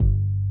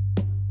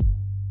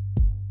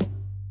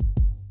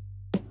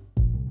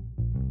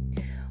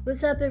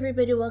What's up,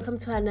 everybody? Welcome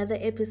to another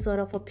episode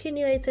of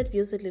Opinionated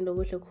Views with Lindo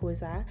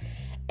Kuza.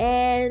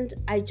 And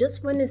I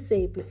just want to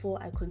say before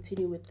I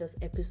continue with this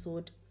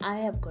episode, I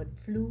have got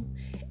flu,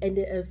 and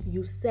if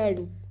you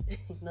sense,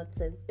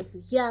 if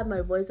you hear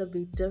my voice a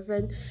bit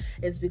different,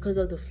 it's because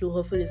of the flu.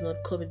 Hopefully, it's not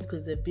COVID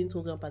because they've been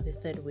talking about the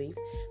third wave.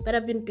 But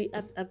I've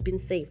been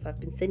safe. I've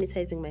been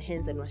sanitizing my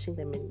hands and washing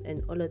them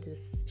and all of this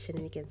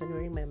shenanigans and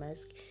wearing my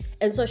mask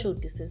and social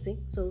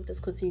distancing. So let's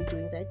continue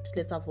doing that.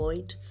 Let's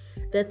avoid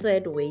the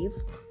third wave.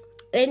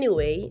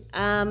 Anyway,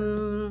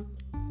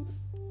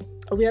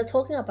 we are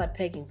talking about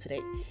pegging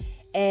today,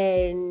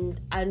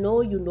 and I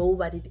know you know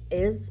what it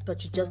is,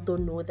 but you just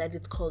don't know that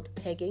it's called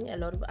pegging.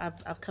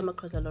 I've come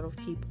across a lot of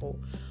people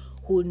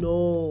who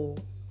know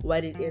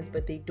what it is,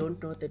 but they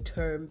don't know the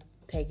term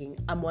pegging.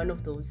 I'm one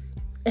of those.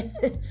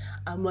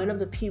 I'm one of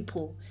the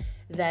people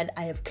that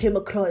I have came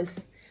across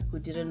who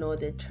didn't know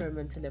the term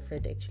until a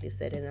friend actually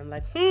said it, and I'm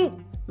like,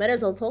 might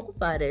as well talk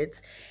about it.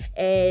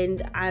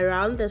 And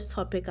around this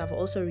topic, I've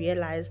also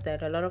realized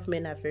that a lot of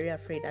men are very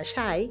afraid, are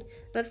shy,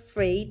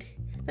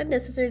 not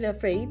necessarily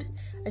afraid,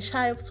 are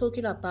shy of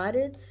talking about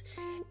it,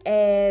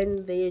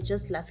 and they're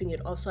just laughing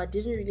it off. So I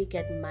didn't really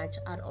get much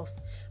out of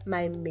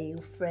my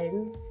male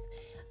friends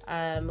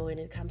when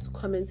it comes to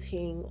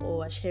commenting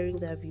or sharing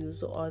their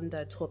views on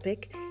the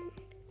topic.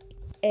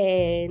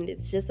 And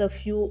it's just a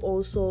few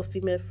also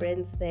female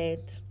friends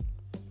that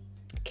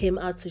came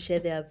out to share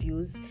their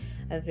views.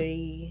 I'm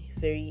very,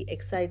 very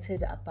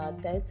excited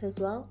about that as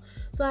well.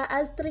 So I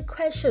asked 3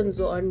 questions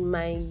on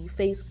my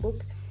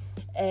Facebook,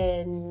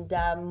 and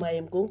I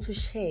am going to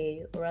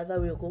share, or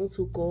rather we're going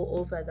to go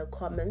over the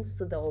comments,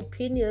 the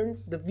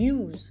opinions, the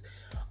views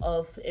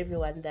of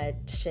everyone that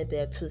shared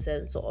their 2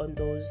 cents on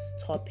those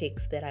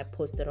topics that I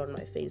posted on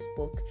my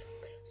Facebook.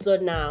 So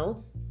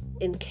now,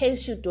 in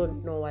case you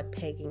don't know what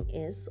pegging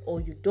is, or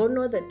you don't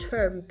know the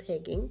term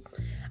pegging,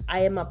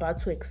 I am about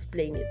to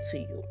explain it to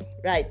you.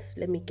 Right,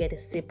 let me get a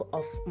sip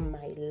of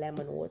my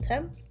lemon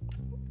water.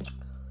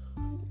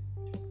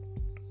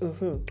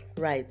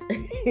 Right.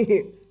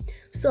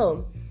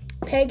 So,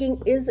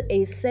 pegging is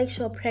a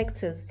sexual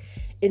practice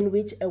in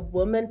which a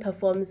woman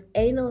performs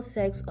anal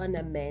sex on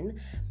a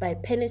man by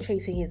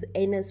penetrating his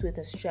anus with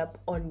a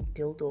strap-on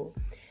dildo.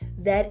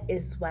 That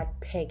is what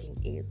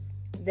pegging is.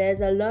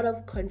 There's a lot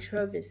of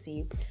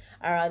controversy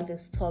around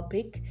this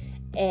topic,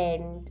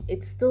 and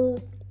it's still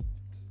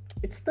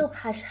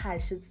hush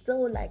hush. It's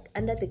still like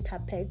under the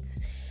carpet.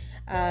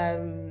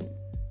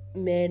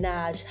 Men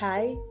are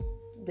shy.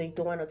 They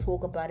don't want to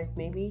talk about it.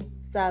 Maybe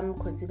some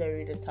consider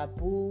it a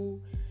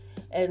taboo,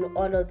 and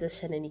all of the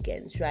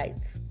shenanigans,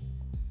 right?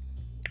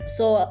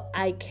 So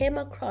I came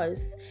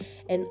across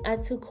an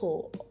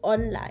article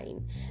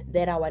online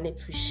that I wanted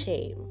to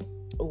share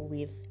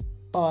with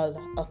all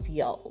of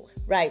y'all.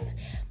 Right,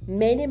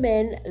 many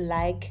men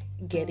like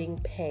getting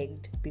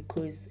pegged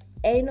because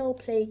anal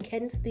play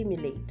can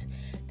stimulate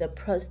the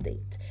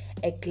prostate,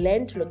 a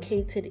gland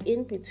located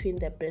in between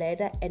the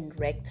bladder and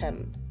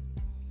rectum.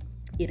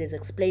 It is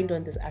explained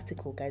on this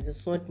article, guys.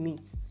 It's not me.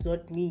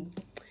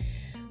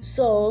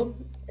 So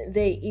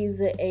there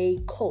is a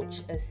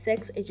coach, a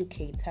sex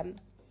educator,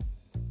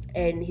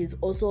 and he's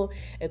also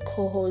a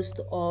co-host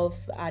of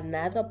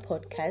another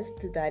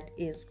podcast that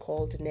is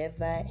called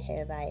Never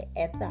Have I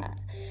Ever.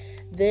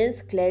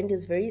 This gland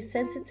is very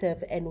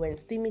sensitive, and when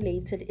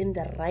stimulated in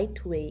the right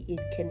way, it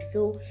can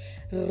feel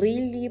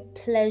really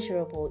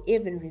pleasurable,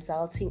 even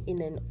resulting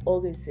in an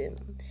orgasm.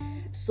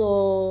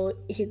 So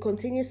he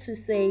continues to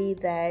say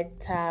that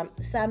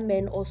some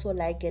men also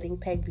like getting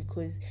pegged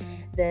because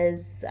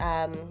there's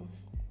a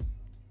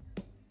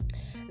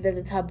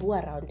taboo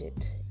around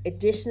it.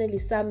 Additionally,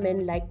 some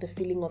men like the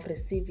feeling of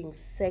receiving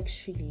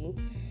sexually,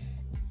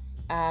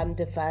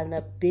 the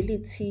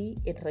vulnerability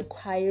it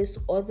requires,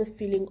 or the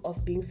feeling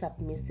of being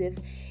submissive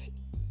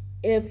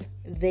if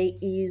there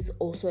is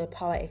also a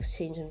power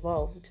exchange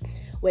involved.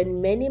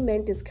 When many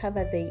men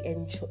discover they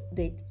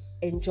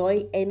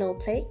enjoy anal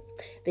play,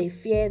 they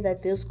fear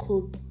that this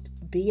could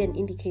be an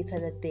indicator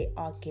that they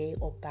are gay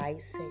or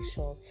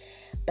bisexual.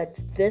 But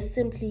this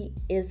simply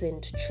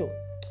isn't true.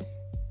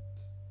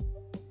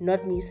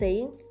 Not me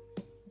saying,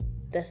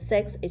 the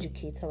sex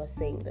educator was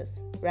saying this,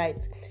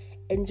 right?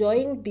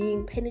 Enjoying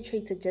being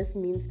penetrated just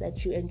means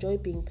that you enjoy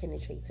being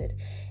penetrated.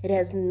 It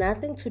has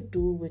nothing to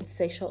do with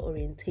sexual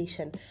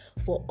orientation.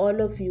 For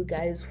all of you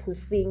guys who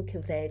think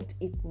that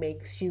it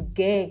makes you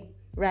gay,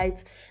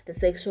 right? The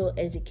sexual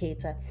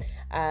educator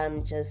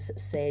just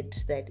said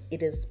that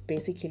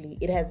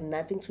it has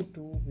nothing to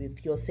do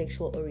with your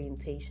sexual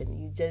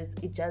orientation.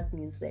 It just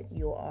means that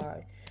you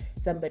are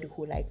somebody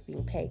who likes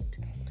being pegged.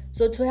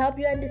 So to help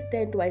you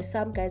understand why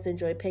some guys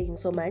enjoy pegging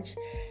so much,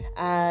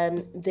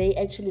 they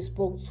actually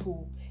spoke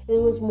to, it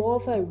was more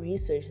of a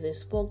research, they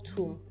spoke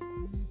to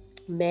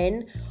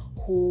men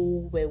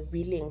who were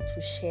willing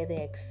to share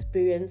their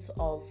experience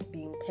of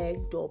being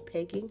pegged or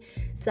pegging.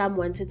 Some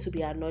wanted to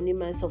be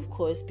anonymous, of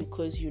course,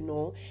 because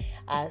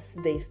as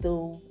they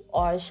still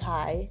are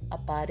shy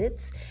about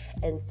it,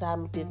 and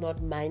some did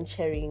not mind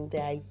sharing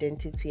their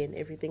identity and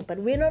everything. But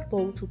we're not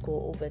going to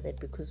go over that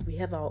because we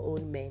have our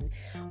own men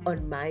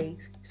on my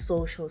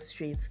social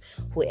streets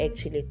who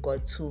actually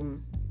got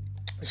to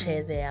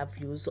share their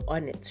views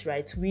on it,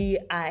 right? We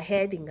are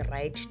heading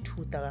right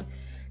to the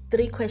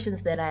 3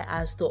 questions that I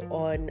asked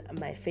on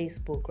my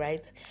Facebook,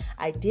 right?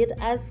 I did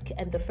ask,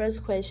 and the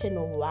first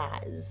question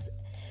was,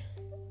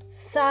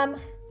 some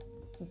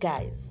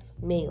guys,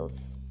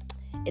 males,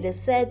 it is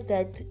said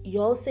that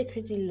y'all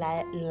secretly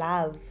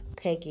love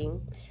pegging.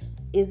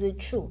 Is it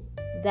true?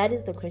 That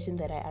is the question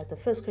that I asked, the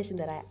first question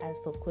that I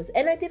asked, of course,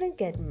 and I didn't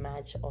get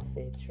much of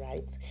it,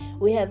 right?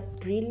 We have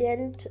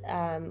brilliant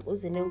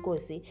Uzine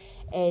Nkosi,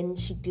 and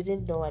she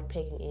didn't know what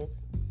pegging is.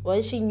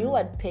 Well, she knew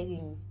what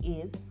pegging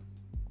is,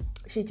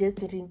 she just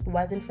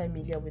wasn't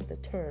familiar with the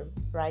term,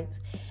 right?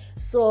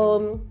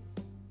 So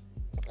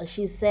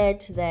she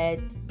said that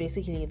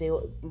basically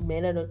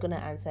men are not gonna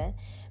answer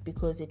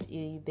because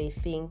they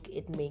think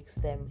it makes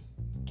them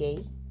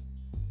gay.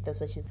 That's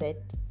what she said,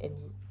 and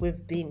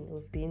we've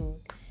been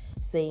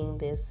saying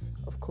this,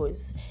 of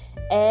course.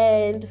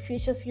 And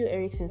Future Few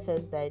Erickson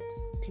says that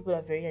people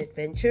are very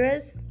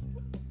adventurous.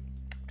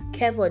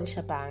 Kevin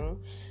Shabang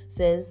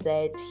says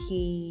that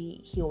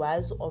he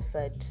was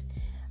offered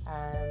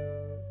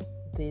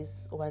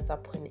this once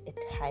upon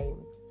a time,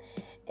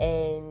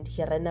 and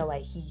he ran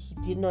away. He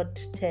did not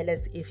tell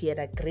us if he had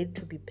agreed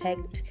to be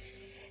pegged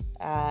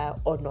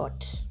or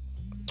not,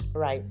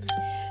 right?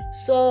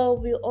 So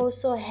we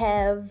also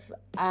have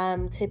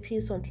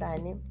Tepi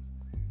Sontlane,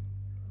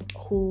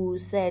 who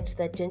said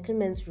that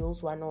Gentleman's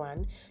Rules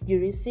 101, you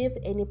receive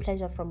any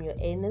pleasure from your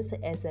anus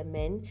as a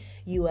man,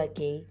 you are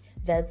gay.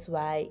 That's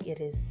why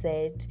it is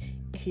said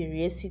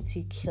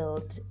curiosity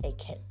killed a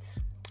cat.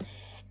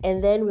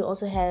 And then we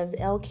also have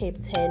El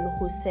Cape 10,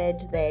 who said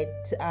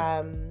that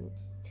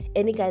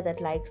any guy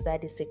that likes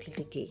that is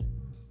secretly gay.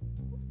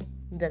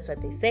 That's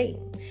what they say.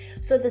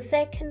 So the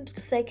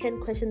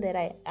second question that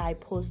I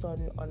posed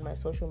on my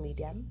social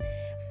media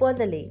for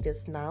the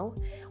ladies now,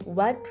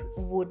 what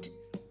would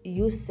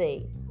you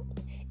say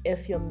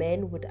if your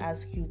man would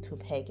ask you to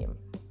peg him?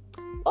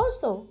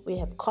 Also, we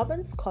have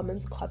comments.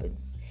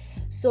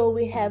 So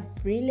we have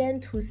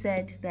Brilliant, who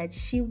said that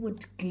she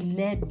would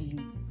gladly,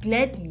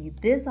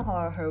 these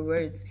are her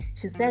words,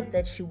 she said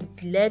that she would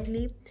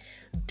gladly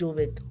do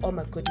it. Oh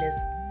my goodness,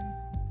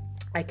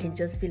 I can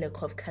just feel a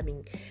cough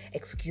coming.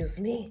 Excuse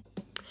me.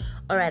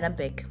 Alright, I'm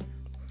back.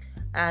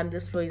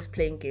 This boy is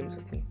playing games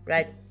with me,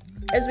 right?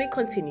 As we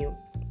continue,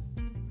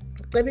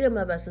 Tabitha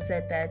Mabaso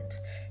said that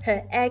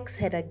her ex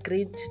had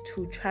agreed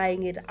to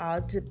trying it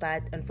out,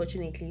 but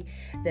unfortunately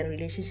the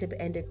relationship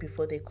ended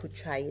before they could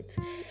try it.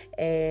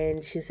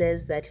 And she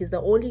says that he's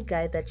the only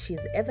guy that she's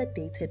ever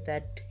dated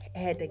that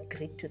had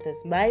agreed to this.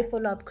 My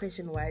follow-up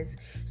question was,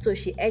 so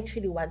she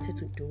actually wanted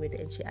to do it,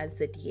 and she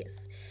answered yes.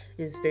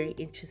 It's very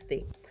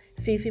interesting.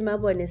 Fifi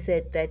Mabone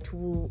said that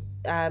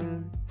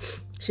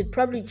she'd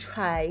probably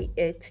try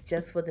it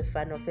just for the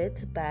fun of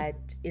it, but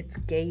it's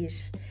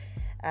gayish.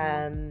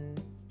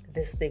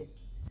 This thing,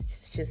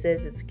 she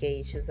says it's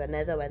gay. She's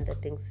another one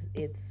that thinks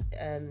it's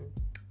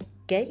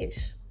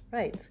gayish,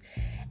 right?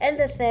 And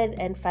the third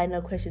and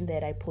final question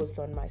that I posed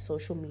on my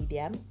social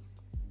media,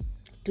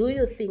 do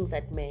you think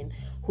that men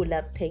who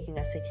love pegging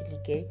are secretly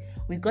gay?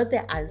 We got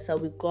the answer.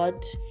 We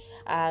got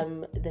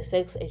the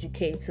sex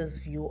educator's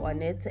view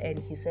on it, and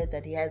he said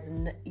that he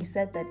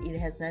said that it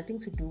has nothing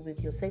to do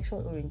with your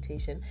sexual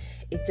orientation.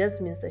 It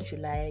just means that you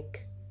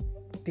like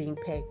being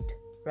pegged,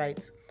 right?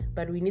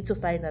 But we need to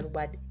find out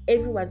what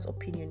everyone's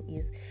opinion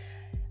is.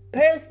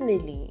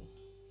 Personally,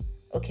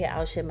 okay,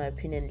 I'll share my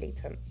opinion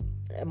later.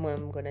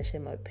 I'm gonna share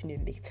my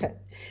opinion later.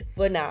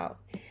 For now,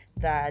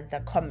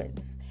 the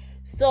comments.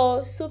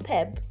 So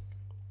Superb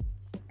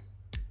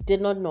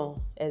did not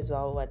know as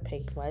well what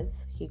pegging was.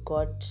 He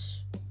got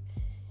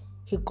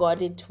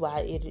it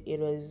while it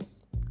was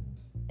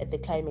at the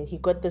climax. He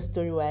got the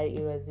story while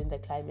it was in the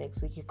climax.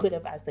 So he could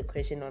have asked the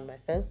question on my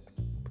first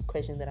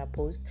question that I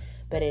posed.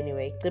 But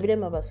anyway, Tabitha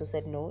Mabaso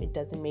said no, it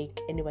doesn't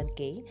make anyone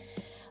gay.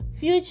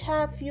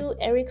 Future Few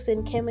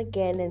Erickson came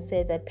again and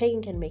said that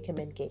pegging can make a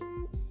man gay.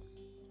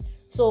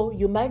 So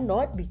you might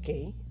not be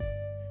gay,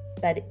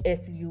 but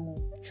if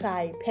you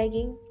try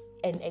pegging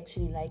and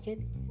actually like it,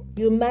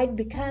 you might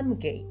become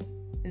gay.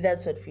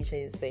 That's what Future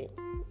is saying.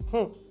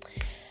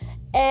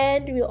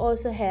 And we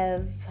also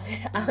have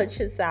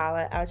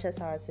Ultrasour.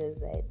 Ultrasour says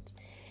that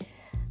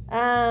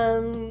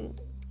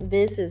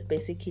this is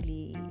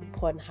basically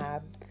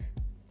Pornhub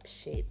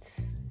shit.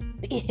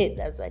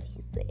 That's what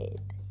he said.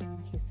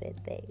 He said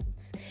thanks.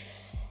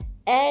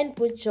 And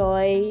with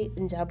Joy,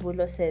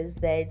 Njabulo says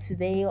that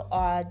they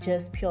are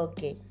just pure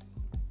gay.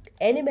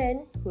 Any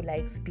man who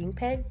likes being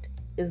pegged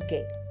is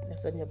gay.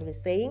 That's what Njabulo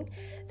is saying.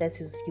 That's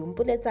his view.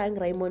 Mpuletang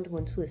Raymond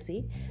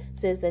Montusi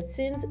says that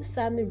since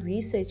some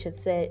research had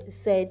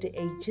said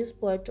a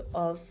G-spot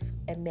of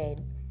a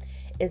man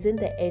is in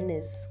the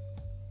anus,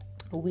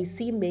 we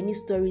see many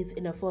stories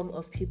in a form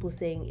of people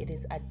saying it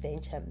is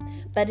adventure,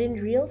 but in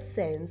real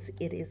sense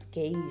it is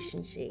gayish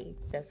and shade.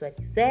 That's what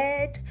he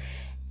said.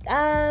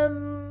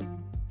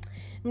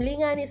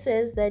 Mlingani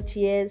says that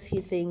yes,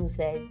 he thinks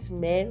that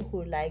men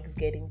who like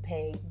getting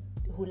paid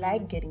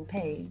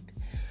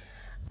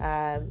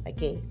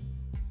okay.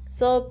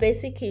 So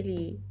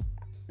basically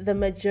the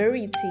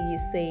majority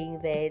is saying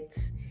that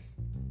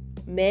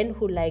men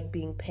who like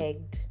being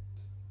pegged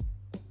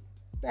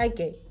are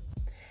gay.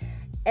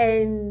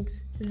 And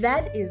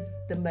that is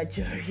the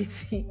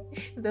majority.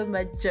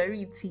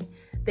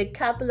 The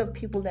couple of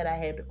people that I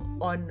had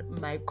on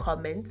my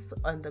comments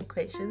on the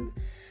questions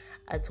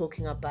are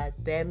talking about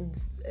them,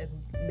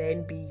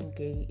 men being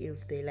gay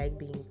if they like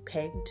being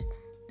pegged.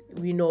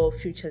 We know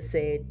Future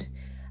said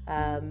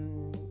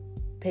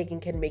pegging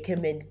can make a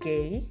man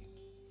gay.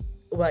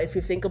 Well, if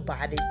you think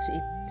about it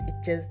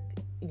just,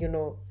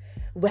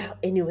 well,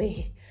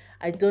 anyway,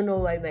 I don't know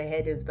why my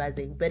head is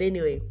buzzing, but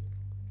anyway.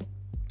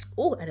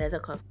 Oh, another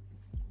cough.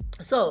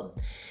 So,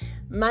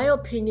 my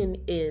opinion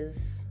is,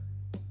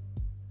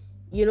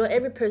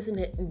 every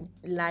person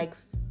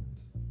likes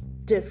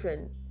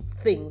different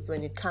things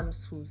when it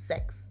comes to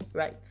sex,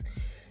 right?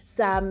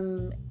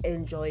 Some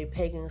enjoy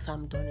pegging,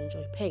 some don't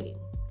enjoy pegging.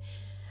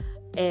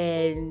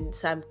 And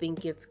some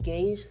think it's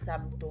gayish,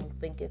 some don't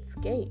think it's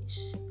gayish.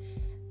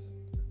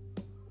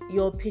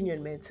 Your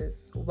opinion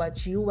matters.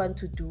 What you want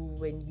to do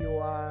when you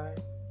are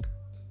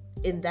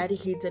in that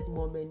heated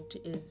moment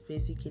is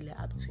basically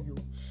up to you.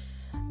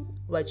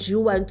 What you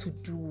want to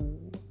do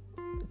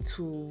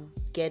to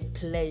get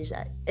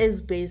pleasure is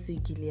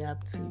basically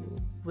up to you.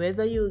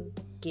 Whether you're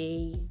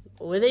gay,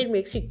 whether it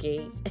makes you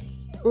gay,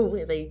 or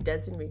whether it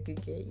doesn't make you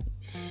gay.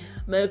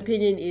 My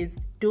opinion is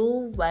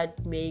do what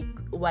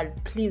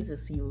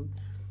pleases you,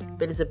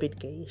 but it's a bit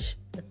gayish.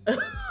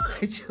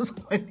 I just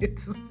wanted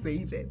to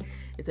say that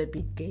it's a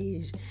bit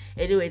gayish.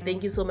 Anyway,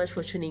 thank you so much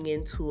for tuning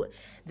in to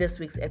this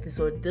week's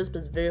episode. This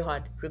was very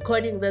hard.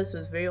 Recording this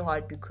was very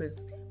hard because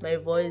my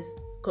voice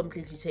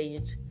completely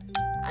changed.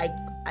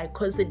 I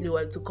constantly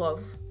want to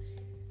cough,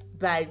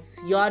 but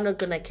you're not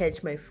gonna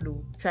catch my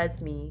flu.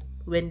 Trust me.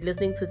 When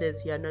listening to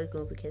this, you're not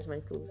going to catch my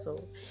flu.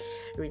 So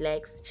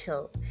relax,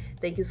 chill.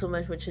 Thank you so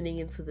much for tuning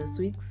into this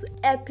week's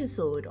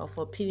episode of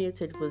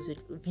Opinionated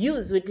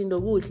Views with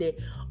Linoguhle.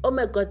 Oh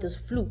my god, this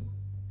flu.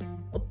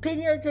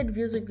 Opinionated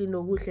Views with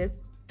Linoguhle.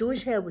 Do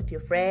share with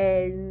your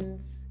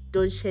friends.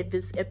 Don't share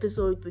this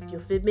episode with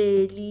your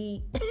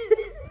family.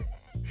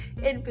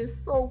 It'd be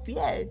so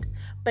weird.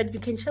 But you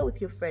can share with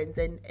your friends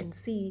and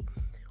see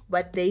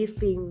what they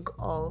think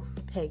of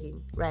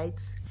pegging, right?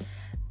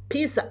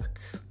 Peace out.